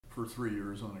for 3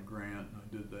 years on a grant, and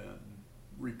I did that and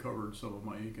recovered some of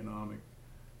my economic.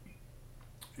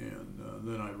 And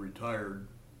then I retired,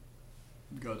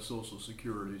 got Social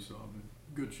Security, so I'm in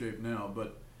good shape now.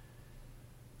 But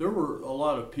there were a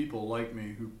lot of people like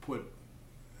me who put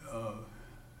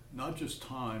not just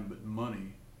time but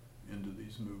money into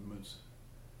these movements.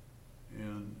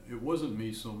 And it wasn't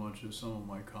me so much as some of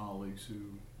my colleagues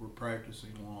who were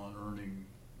practicing law and earning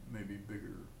maybe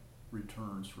bigger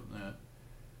returns from that.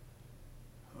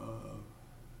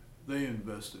 They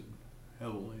invested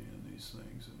heavily in these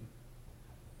things, and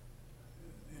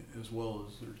as well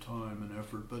as their time and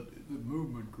effort. But the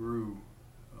movement grew.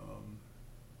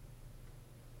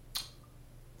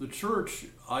 The church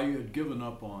I had given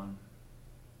up on.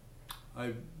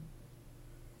 I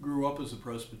grew up as a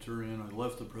Presbyterian. I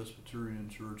left the Presbyterian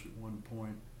church at one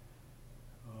point,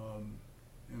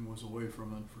 and was away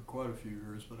from it for quite a few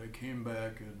years, but I came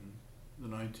back in the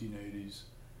 1980s,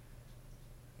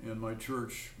 and my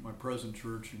church, my present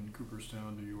church in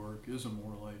Cooperstown, New York, is a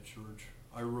Morelite church.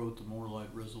 I wrote the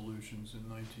Morelite resolutions in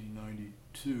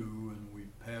 1992, and we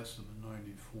passed them in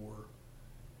 94,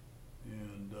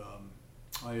 and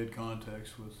I had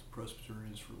contacts with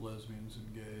Presbyterians for Lesbians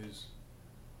and Gays.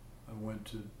 I went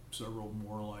to several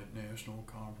Morelite national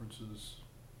conferences.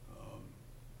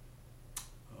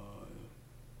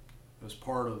 As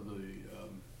part of the,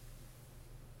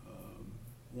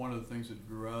 one of the things that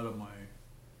grew out of my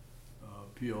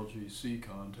PLGC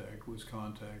contact was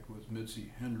contact with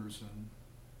Mitzi Henderson,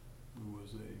 who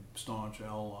was a staunch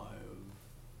ally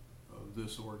of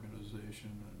this organization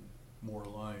and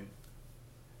Morelite.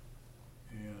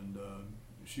 And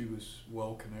she was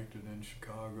well connected in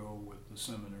Chicago with the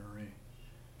seminary.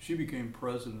 She became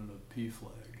president of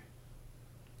PFLAG,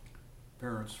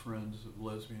 Parents, Friends of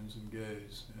Lesbians and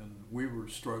Gays, and we were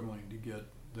struggling to get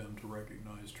them to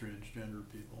recognize transgender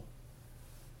people.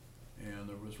 And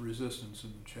there was resistance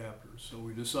in the chapters, so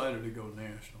we decided to go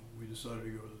national. We decided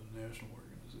to go to the national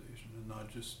organization and not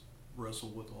just wrestle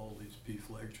with all these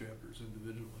PFLAG chapters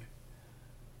individually.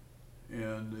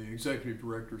 And the executive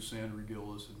director, Sandra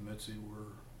Gillis, and Mitzi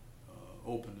were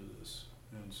open to this.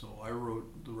 And so I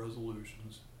wrote the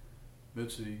resolutions.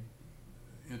 Mitzi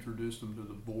introduced them to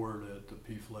the board at the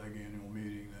PFLAG annual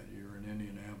meeting that year in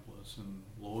Indianapolis. And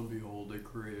lo and behold, they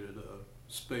created a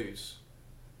space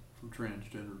for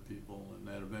transgender people, and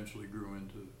that eventually grew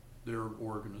into their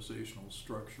organizational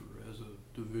structure as a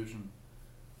division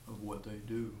of what they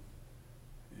do.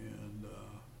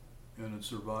 And it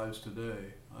survives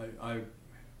today. I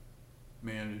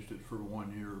managed it for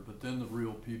 1 year, but then the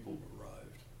real people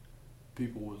arrived.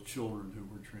 People with children who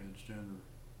were transgender,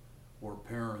 or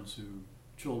parents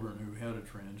children who had a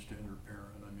transgender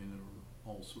parent. I mean, there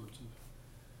were all sorts of.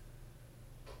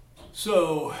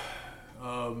 So,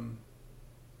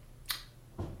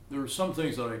 there were some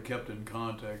things that I kept in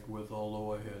contact with,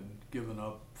 although I had given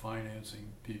up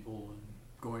financing people and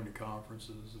going to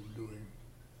conferences and doing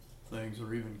things,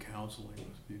 or even counseling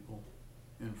with people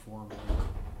informally.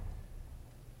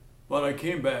 But I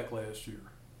came back last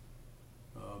year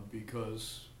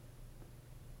because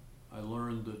I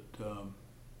learned that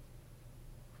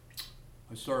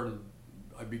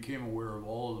I became aware of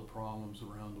all of the problems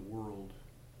around the world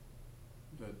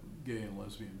that gay and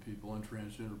lesbian people and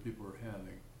transgender people are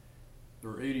having.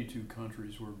 There are 82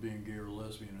 countries where being gay or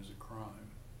lesbian is a crime.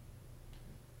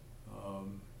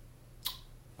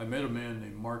 I met a man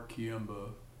named Mark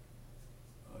Kiemba,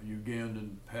 a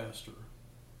Ugandan pastor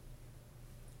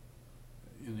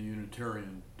in the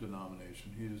Unitarian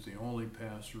denomination. He is the only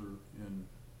pastor in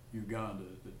Uganda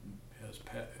that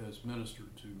has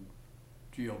ministered to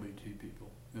GLBT people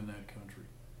in that country.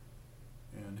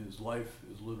 And his life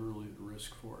is literally at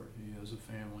risk for it. He has a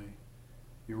family.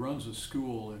 He runs a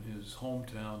school in his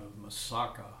hometown of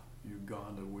Masaka,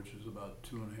 Uganda, which is about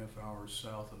 2.5 hours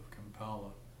south of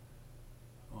Kampala,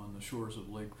 on the shores of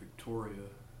Lake Victoria.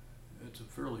 It's a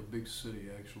fairly big city,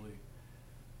 actually.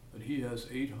 But he has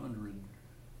 800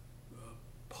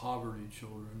 poverty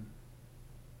children,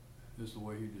 is the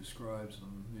way he describes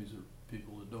them. These are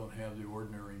people that don't have the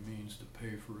ordinary means to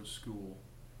pay for a school.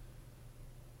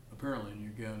 Apparently in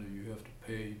Uganda you have to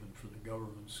pay even for the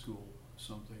government school,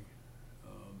 something.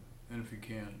 And if you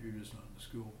can't, you're just not in the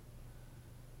school.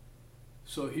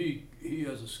 So he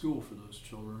has a school for those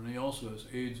children, and he also has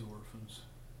AIDS orphans,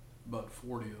 about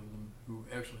 40 of them, who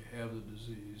actually have the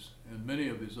disease. And many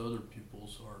of his other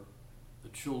pupils are the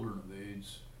children of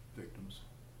AIDS victims.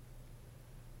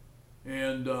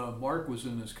 And Mark was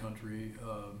in this country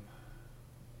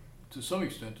to some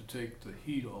extent to take the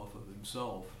heat off of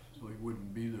himself, so he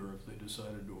wouldn't be there if they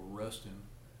decided to arrest him.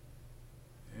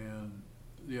 And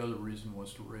the other reason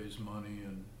was to raise money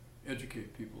and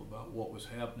educate people about what was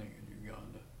happening in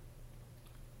Uganda.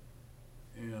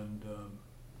 And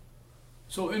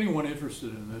so anyone interested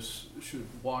in this should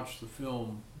watch the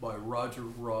film by Roger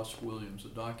Ross Williams, a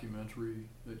documentary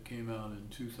that came out in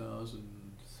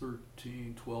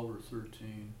 2013, 12 or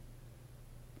 13.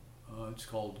 It's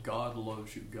called God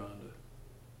Loves Uganda.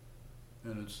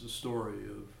 And it's the story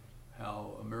of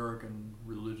how American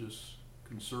religious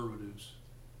conservatives,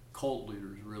 cult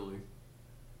leaders really,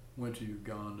 went to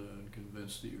Uganda and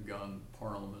convinced the Ugandan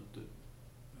parliament that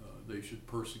they should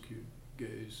persecute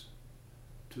gays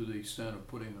to the extent of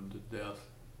putting them to death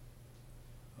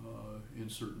in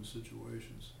certain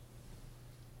situations.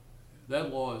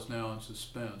 That law is now in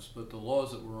suspense, but the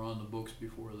laws that were on the books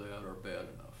before that are bad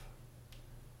enough.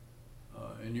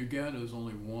 And Uganda is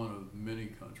only one of many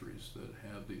countries that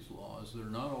have these laws. They're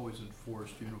not always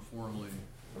enforced uniformly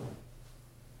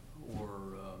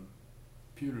or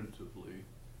punitively,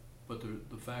 but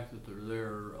the fact that they're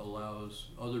there allows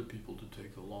other people to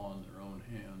take the law in their own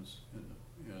hands and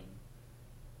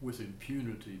with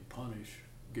impunity punish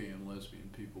gay and lesbian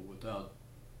people without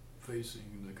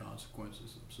facing the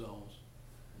consequences themselves.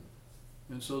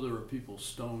 And so there are people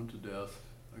stoned to death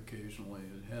occasionally.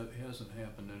 It hasn't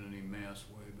happened in any mass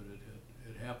way, but it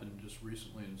happened just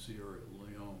recently in Sierra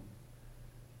Leone.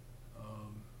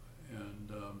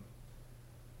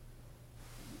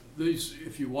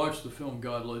 If you watch the film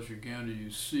God Loves Uganda, you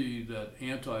see that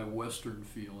anti-Western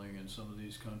feeling in some of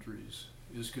these countries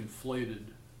is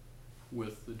conflated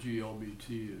with the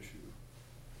GLBT issue.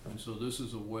 And so this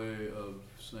is a way of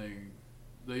saying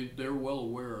they're well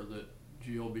aware that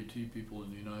GLBT people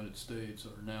in the United States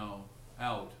are now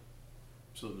out,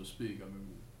 so to speak. I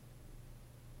mean,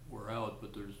 we're out,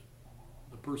 but the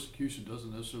persecution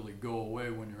doesn't necessarily go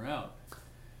away when you're out.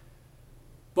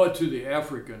 But to the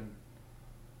African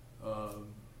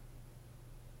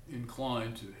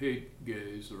inclined to hate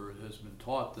gays, or it has been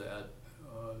taught that,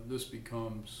 this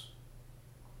becomes,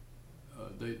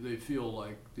 they feel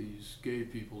like these gay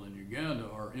people in Uganda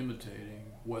are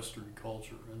imitating Western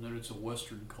culture, and that it's a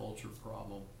Western culture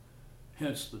problem.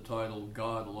 Hence the title,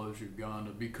 God Loves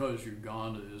Uganda, because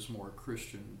Uganda is more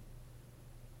Christian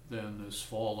than this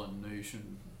fallen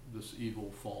nation, this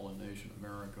evil fallen nation,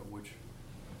 America, which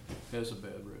has a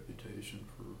bad reputation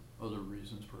for other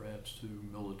reasons, perhaps too,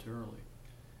 militarily.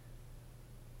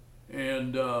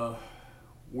 And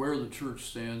where the church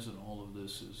stands in all of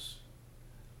this is,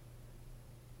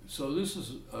 so this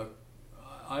is,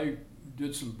 I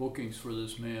did some bookings for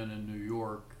this man in New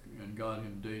York and got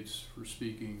him dates for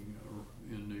speaking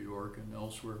in New York and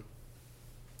elsewhere.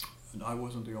 And I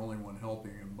wasn't the only one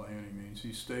helping him by any means.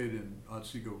 He stayed in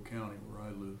Otsego County, where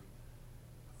I live.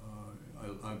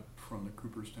 I'm from the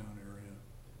Cooperstown area.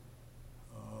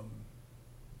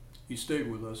 He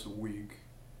stayed with us a week.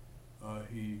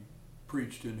 He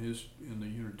preached in the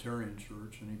Unitarian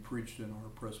Church, and he preached in our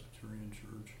Presbyterian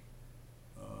Church.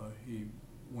 He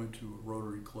went to a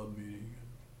Rotary Club meeting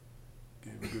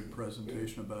and gave a good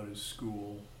presentation about his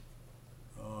school.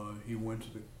 He went to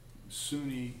the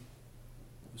SUNY,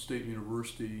 the State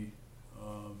University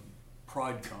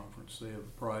Pride Conference. They have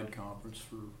a Pride Conference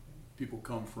for people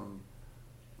come from,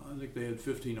 I think they had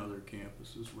 15 other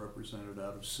campuses represented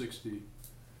out of 60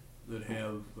 that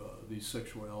have these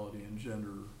sexuality and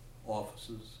gender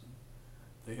offices.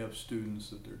 They have students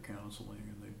that they're counseling,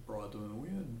 and they brought them, and we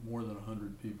had more than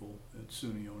 100 people at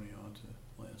SUNY Oneonta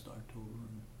last October,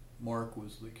 and Mark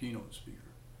was the keynote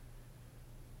speaker.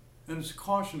 And it's a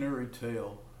cautionary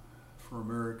tale for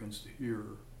Americans to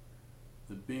hear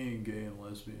that being gay and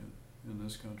lesbian in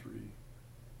this country,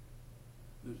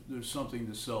 there's something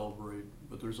to celebrate,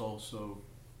 but there's also,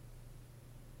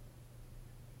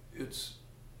 it's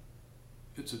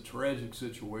a tragic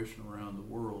situation around the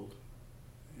world,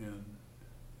 and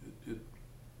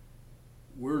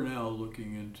we're now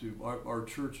looking into, our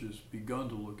church has begun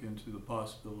to look into the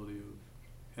possibility of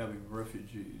having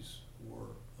refugees or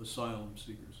asylum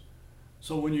seekers.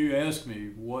 So when you ask me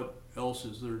what else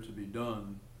is there to be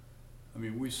done, I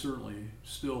mean, we certainly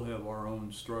still have our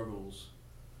own struggles.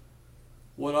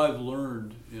 What I've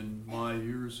learned in my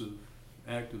years of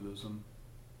activism,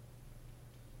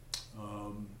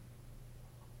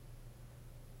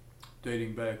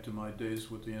 dating back to my days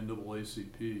with the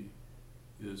NAACP,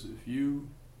 is if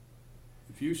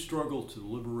you struggle to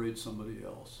liberate somebody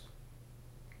else,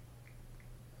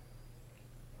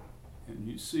 and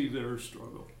you see their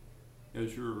struggle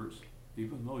as yours,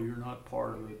 even though you're not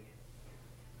part of it,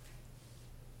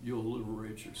 you'll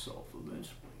liberate yourself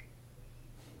eventually.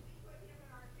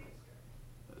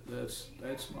 That's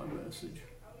my message.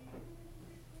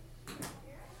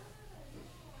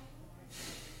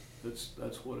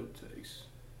 That's what it takes.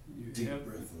 Deep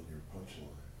breath on your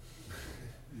punchline.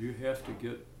 You have to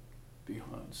get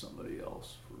behind somebody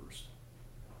else first.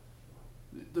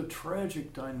 The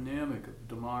tragic dynamic of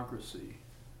democracy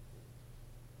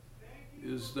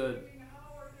is that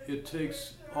it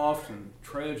takes often,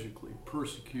 tragically,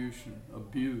 persecution,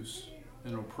 abuse,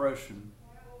 and oppression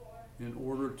in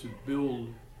order to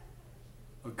build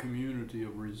a community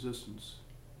of resistance.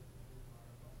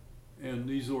 And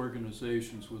these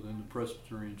organizations within the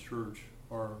Presbyterian Church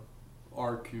are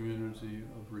our community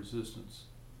of resistance.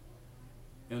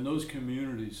 And those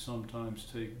communities sometimes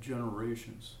take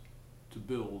generations to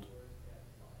build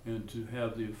and to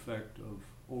have the effect of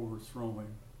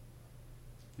overthrowing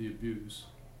the abuse.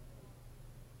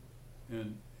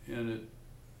 And it,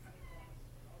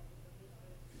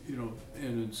 you know,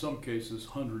 and in some cases,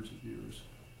 hundreds of years.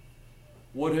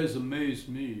 What has amazed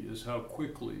me is how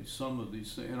quickly some of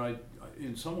these things, and I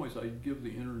in some ways, I give the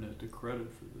internet the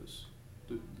credit for this.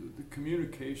 The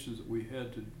communications that we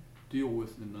had to deal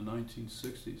with in the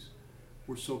 1960s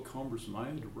were so cumbersome. I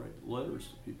had to write letters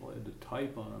to people. I had to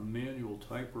type on a manual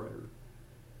typewriter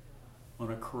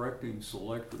on a correcting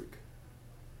selectric.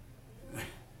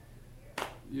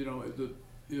 You know,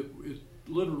 it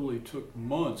literally took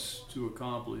months to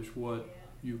accomplish what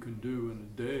you can do in a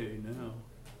day now.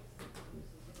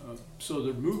 So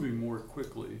they're moving more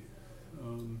quickly.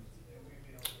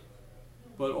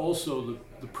 But also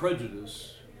the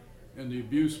prejudice and the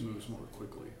abuse moves more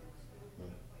quickly.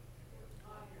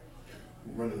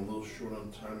 We're running a little short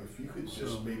on time. If you could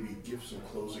just maybe give some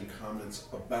closing comments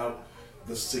about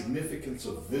the significance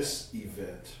of this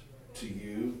event to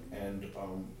you and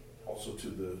also to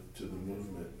the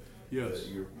movement that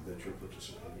you're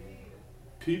participating in.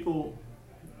 People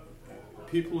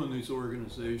in these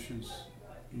organizations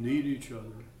need each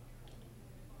other.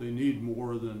 They need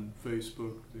more than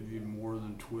Facebook. They need more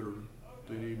than Twitter.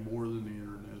 They need more than the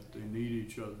internet. They need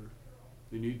each other.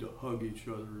 They need to hug each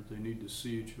other. They need to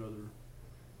see each other.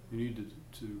 They need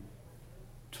to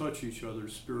touch each other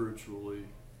spiritually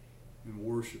and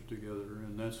worship together.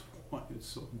 And that's why it's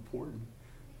so important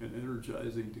and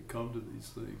energizing to come to these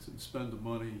things and spend the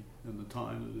money and the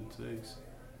time that it takes.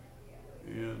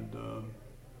 And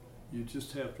you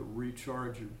just have to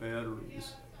recharge your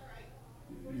batteries.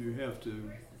 You have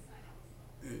to,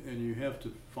 and you have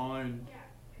to find,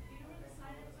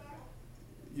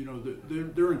 you know,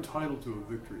 they're entitled to a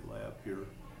victory lap here.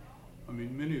 I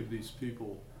mean, many of these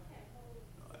people,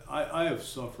 I have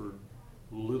suffered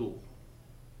little,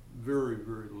 very,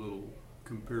 very little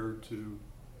compared to,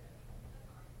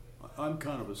 I'm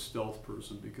kind of a stealth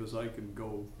person because I can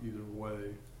go either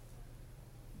way.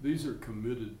 These are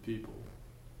committed people,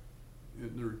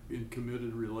 and they're in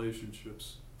committed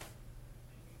relationships.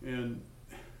 And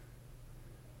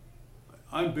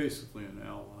I'm basically an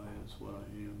ally is what I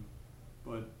am.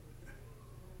 But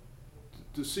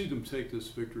to see them take this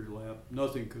victory lap,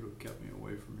 nothing could have kept me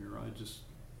away from here.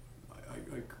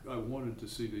 I wanted to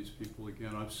see these people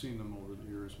again. I've seen them over the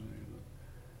years, many of them.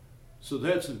 So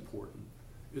that's important.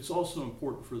 It's also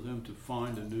important for them to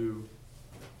find a new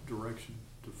direction,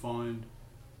 to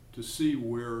see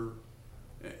where,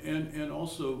 and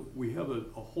also we have a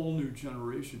whole new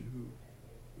generation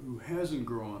who hasn't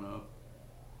grown up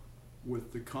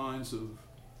with the kinds of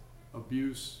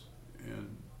abuse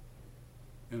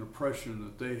and oppression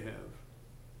that they have,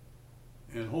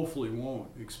 and hopefully won't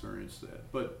experience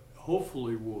that, but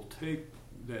hopefully will take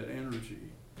that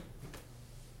energy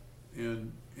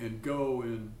and go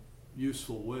in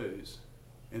useful ways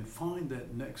and find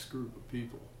that next group of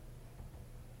people,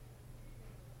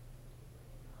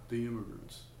 the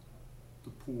immigrants, the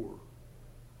poor,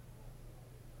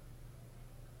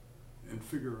 and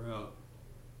figure out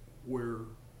where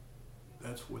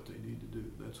that's what they need to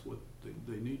do. That's what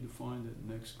they need to find that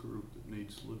next group that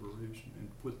needs liberation and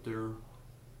put their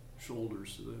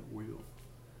shoulders to that wheel.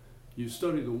 You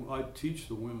study I teach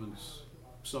the women's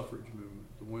suffrage movement,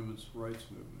 the women's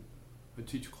rights movement. I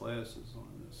teach classes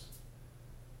on this.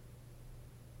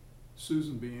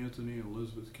 Susan B. Anthony and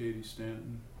Elizabeth Cady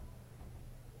Stanton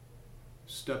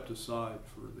stepped aside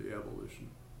for the abolition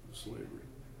of slavery,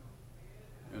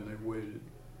 and they waited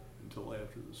until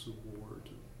after the Civil War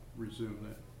to resume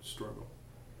that struggle.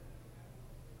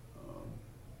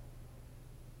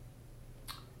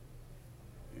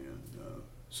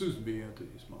 Susan B. Anthony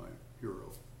is my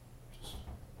hero.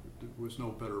 There was no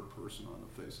better person on the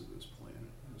face of this planet,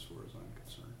 as far as I'm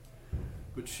concerned.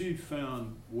 But she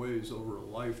found ways over a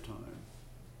lifetime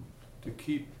to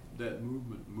keep that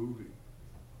movement moving.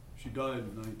 She died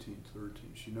in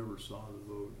 1913. She never saw the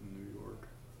vote in New York.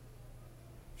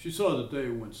 She saw the day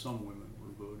when some women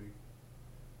were voting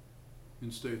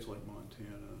in states like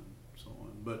Montana and so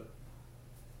on. But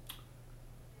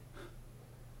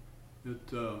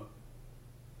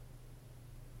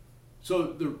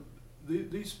So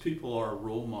these people are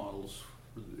role models.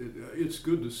 It's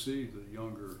good to see the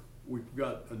younger. We've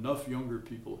got enough younger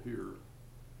people here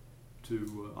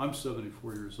to. I'm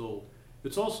 74 years old.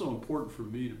 It's also important for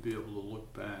me to be able to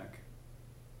look back.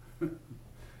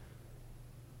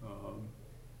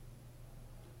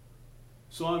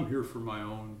 So I'm here for my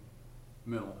own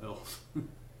mental health.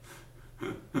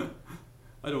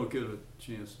 I don't get a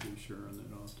chance to be Sharon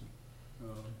that often.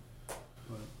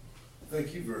 But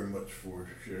Thank you very much for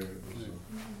sharing. It was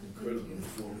incredibly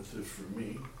informative for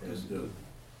me. And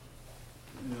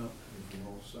yeah,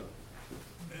 all set.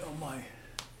 well,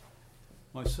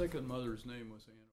 my second mother's name was Anne.